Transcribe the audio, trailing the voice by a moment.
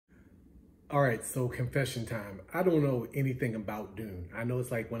All right, so confession time. I don't know anything about Dune. I know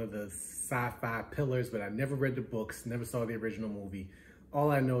it's like one of the sci-fi pillars, but I never read the books, never saw the original movie.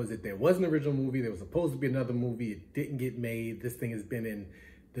 All I know is that there was an original movie. There was supposed to be another movie. It didn't get made. This thing has been in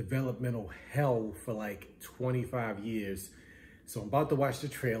developmental hell for like 25 years. So I'm about to watch the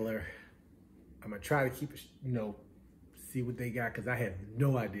trailer. I'm gonna try to keep, see what they got, because I have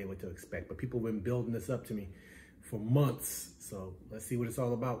no idea what to expect. But people have been building this up to me for months. So let's see what it's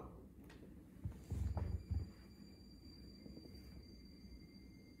all about.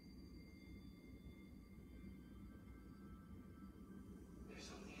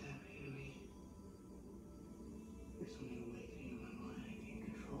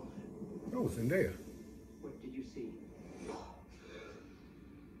 Oh, Zendaya. What did you see?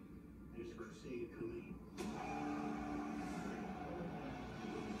 There's a crusade coming.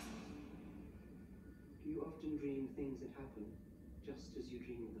 Do you often dream things that happen just as you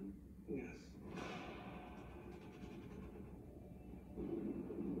dream them? Yes.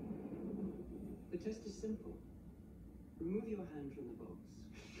 The test is simple. Remove your hand from the box,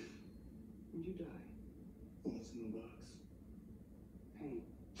 and you die. What's in the box? Pain.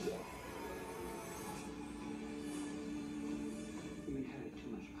 You inherit too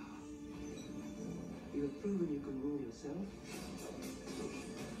much power. You have proven you can rule yourself.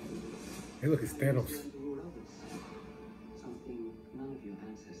 Hey, look, it's Thanos. You learn to rule others. Something none of your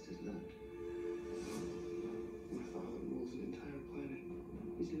ancestors learned. My father rules an entire planet.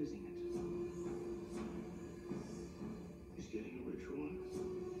 He's losing it. He's getting a richer one.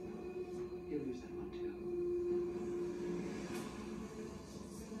 He'll lose that one too.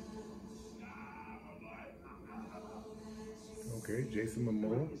 Okay, Jason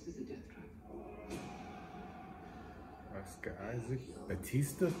Momoa. This is a death trap. Oscar Isaac.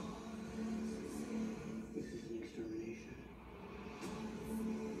 Batista. This is an extermination.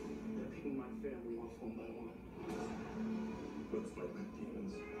 They're picking my family off one by one. Let's fight like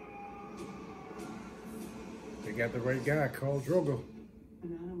demons. They got the right guy, Khal Drogo. An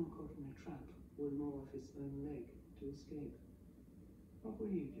animal caught in a trap will gnaw off its own leg to escape. What will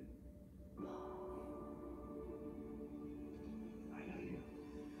you do? I know you.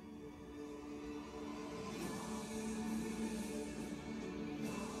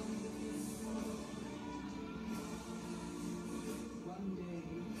 One day,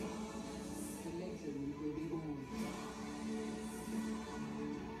 the legend will be born.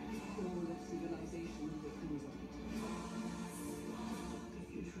 All of civilization depends on it. The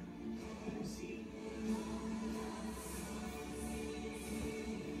future, I can see it.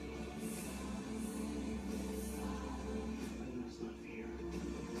 I must not fear.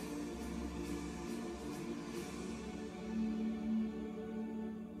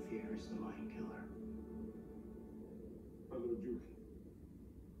 Fear is the mind killer. Brother Duke.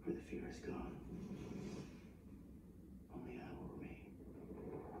 Where the fear is gone, only I will remain.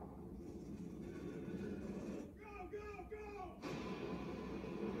 Go, go, go!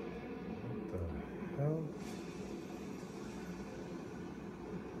 What the hell?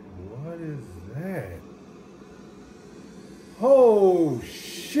 What is that? Oh,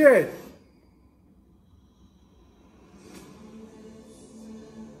 shit!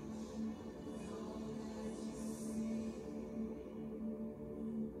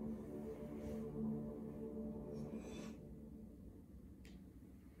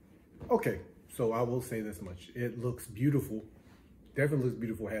 Okay, so I will say this much. It looks beautiful. Definitely looks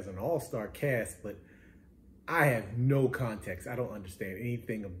beautiful. It has an all-star cast, but I have no context. I don't understand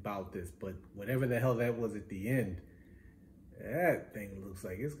anything about this, but whatever the hell that was at the end, that thing looks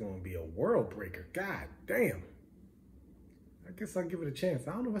like it's going to be a world breaker. God damn. I guess I'll give it a chance.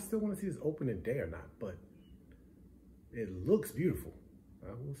 I don't know if I still want to see this opening day or not, but it looks beautiful.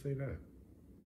 I will say that.